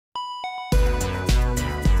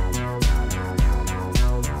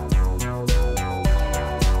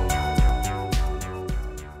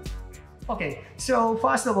Okay, so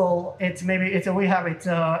first of all, we have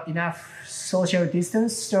enough social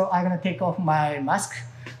distance, so I'm gonna take off my mask.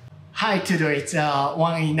 Hi, today it's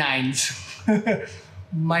 1E9.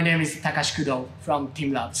 My name is Takashi Kudo from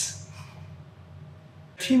teamLab.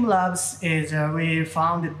 teamLab is we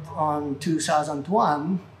founded on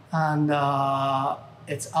 2001, and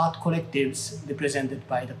it's art collectives represented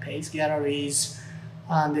by the Pace galleries,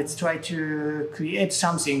 and it's try to create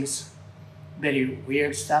some things, very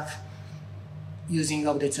weird stuff, using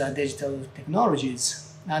of its digital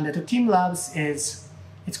technologies. And the teamLab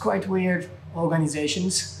it's quite weird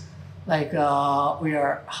organizations. Like we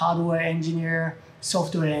are hardware engineer,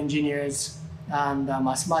 software engineers, and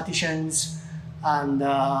mathematicians, and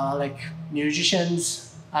like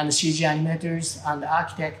musicians, and CG animators, and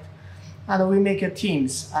architect. And we make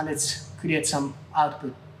teams, and it's create some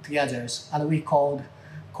output together, and we called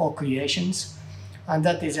co-creations. And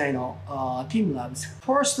that is, teamLab.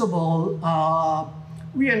 First of all,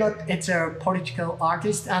 we are not, it's a political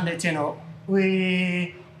artist, and it's,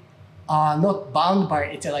 we are not bound by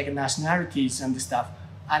it's like nationalities and stuff.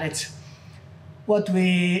 And it's what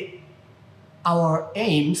our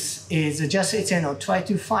aims is just, it's, try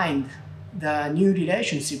to find the new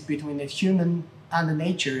relationship between the human and the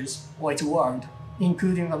natures or its world,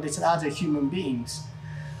 including of these other human beings.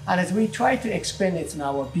 And as we try to expand it in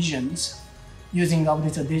our visions, using of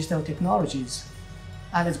these digital technologies.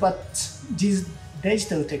 But this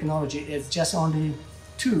digital technology is just only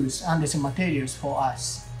tools and it's materials for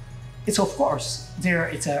us. It's of course,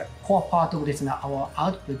 it's a core part of this in our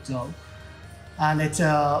output though. And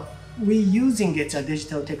we using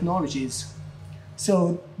digital technologies.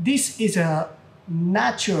 So this is a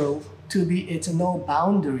natural to be, it's no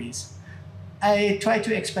boundaries. I try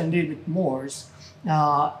to expand it a bit more.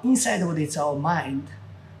 Inside of our mind,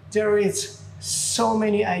 there is so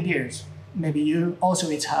many ideas. Maybe you also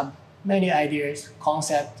have many ideas,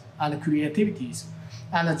 concepts, and creativities,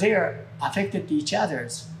 and they are affected each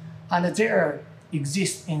other's, and they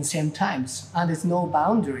exist in same times, and there's no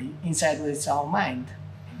boundary inside of our mind.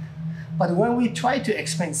 But when we try to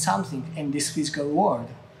explain something in this physical world,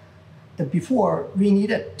 before we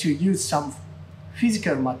needed to use some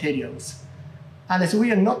physical materials, and so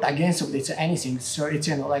we are not against of this anything. So it's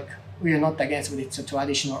like we are not against it's a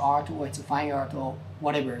traditional art or it's a fine art or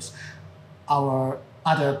whatever our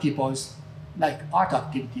other people's like art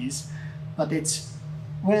activities. But it's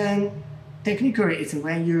when technically it's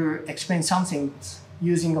when you explain something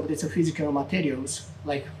using of this physical materials,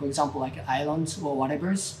 like for example like islands or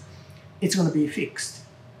whatever's, it's going to be fixed.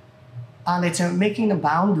 And it's making a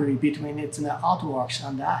boundary between the artworks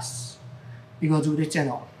and us, because with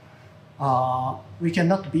the we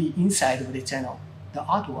cannot be inside of the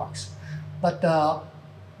artworks. But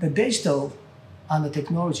the digital and the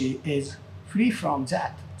technology is free from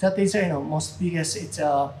that. That is most biggest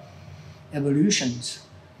evolutions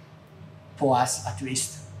for us at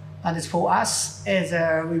least. And it's for us as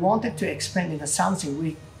we wanted to expand into something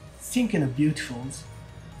we think beautiful,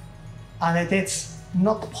 and it's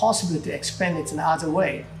not possible to expand it in another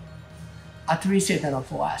way. At least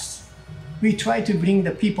for us. We try to bring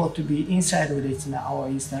the people to be inside of it in our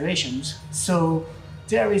installations. So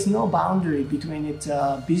there is no boundary between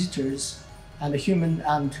visitors and the human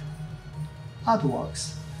and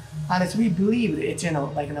artworks. And as we believe it's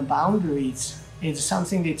like the boundaries is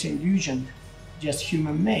something that's illusion, just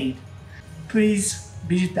human made. Please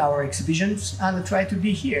visit our exhibitions and try to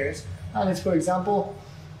be here. And as for example,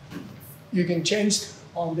 you can change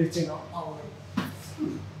all this,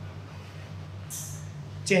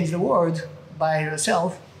 change the world by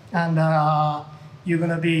yourself, and you're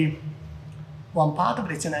gonna be one part of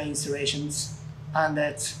its installations, and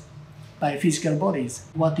that's by physical bodies.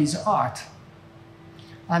 What is art?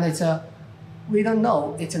 And it's we don't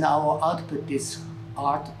know it's our output is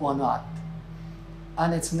art or not,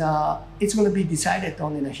 and it's gonna be decided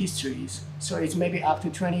on in the histories. So it's maybe after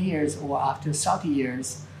 20 years or after 30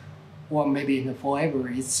 years, or maybe even forever.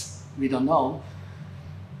 We don't know.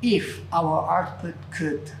 If our output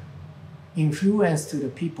could influence to the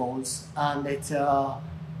peoples, and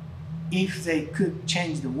if they could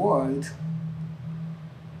change the world,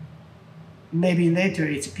 maybe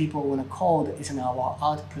later people wanna call it our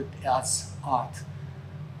output as art.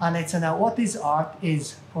 And what is art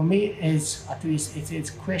is, for me, is at least it's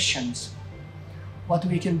questions. What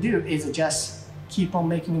we can do is just keep on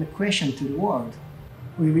making the question to the world.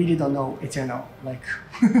 We really don't know like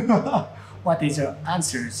what is the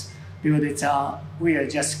answers, because we are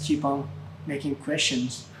just keep on making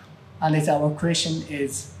questions, and our question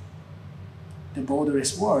is the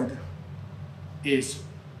borderless world is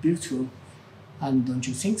beautiful, and don't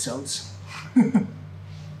you think so?